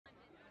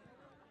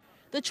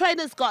The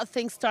Tridents got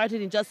things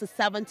started in just the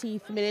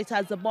 17th minute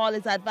as the ball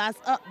is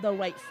advanced up the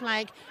right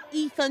flank.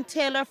 Ethan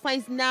Taylor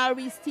finds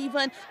Nari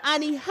Stephen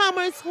and he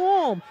hammers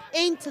home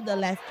into the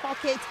left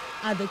pocket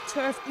and the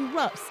turf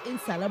erupts in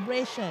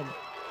celebration.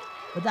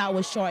 But that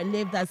was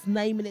short-lived as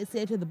 9 minutes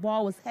later the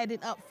ball was headed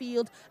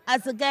upfield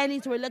as the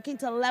Guyanese were looking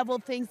to level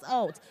things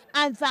out.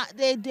 And that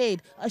they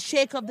did. A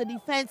shake of the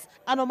defence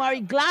and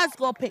Omari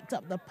Glasgow picked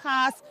up the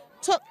pass,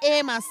 took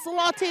aim and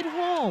slotted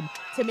home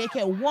to make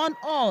it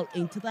 1-1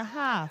 into the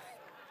half.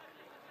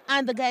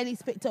 And the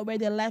Guyanese picked up where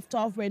they left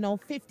off. We're now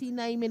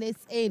 59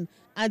 minutes in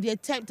and the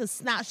attempt to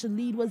snatch the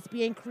lead was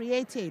being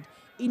created.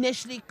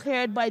 Initially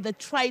cleared by the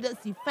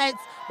Tridents defence,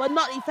 but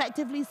not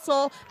effectively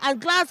so.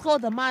 And Glasgow,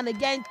 the man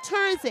again,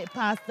 turns it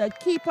past the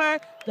keeper.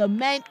 The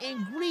men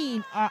in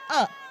green are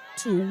up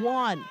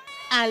 2-1.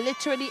 And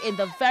literally in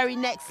the very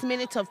next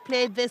minute of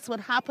play, this would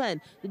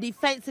happen. The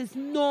defence is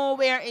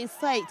nowhere in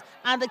sight,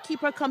 and the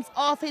keeper comes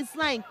off his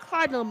line.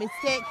 Cardinal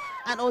mistake,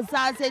 and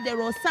Ozaze de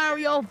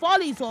Rosario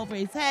volleys over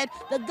his head.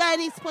 The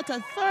Guyanese put a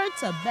third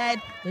to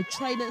bed. The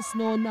Tridents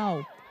know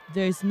now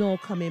there's no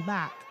coming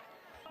back.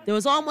 There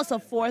was almost a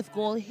fourth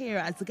goal here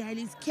as the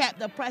Guyanese kept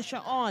the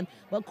pressure on,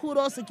 but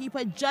kudos to keeper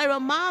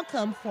Jairo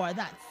Malcolm for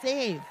that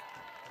save.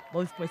 But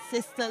with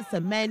persistence,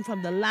 the men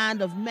from the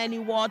land of many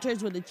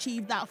waters would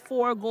achieve that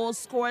 4-goal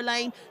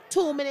scoreline.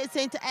 2 minutes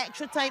into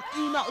extra time,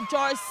 Enoch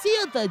George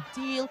sealed the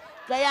deal.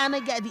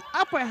 Guyana get the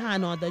upper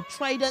hand on the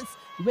Tridents,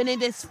 winning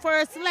this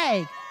first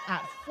leg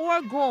at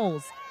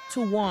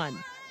 4-1.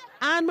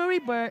 Anne-Marie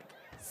Burke,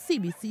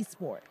 CBC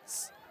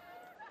Sports.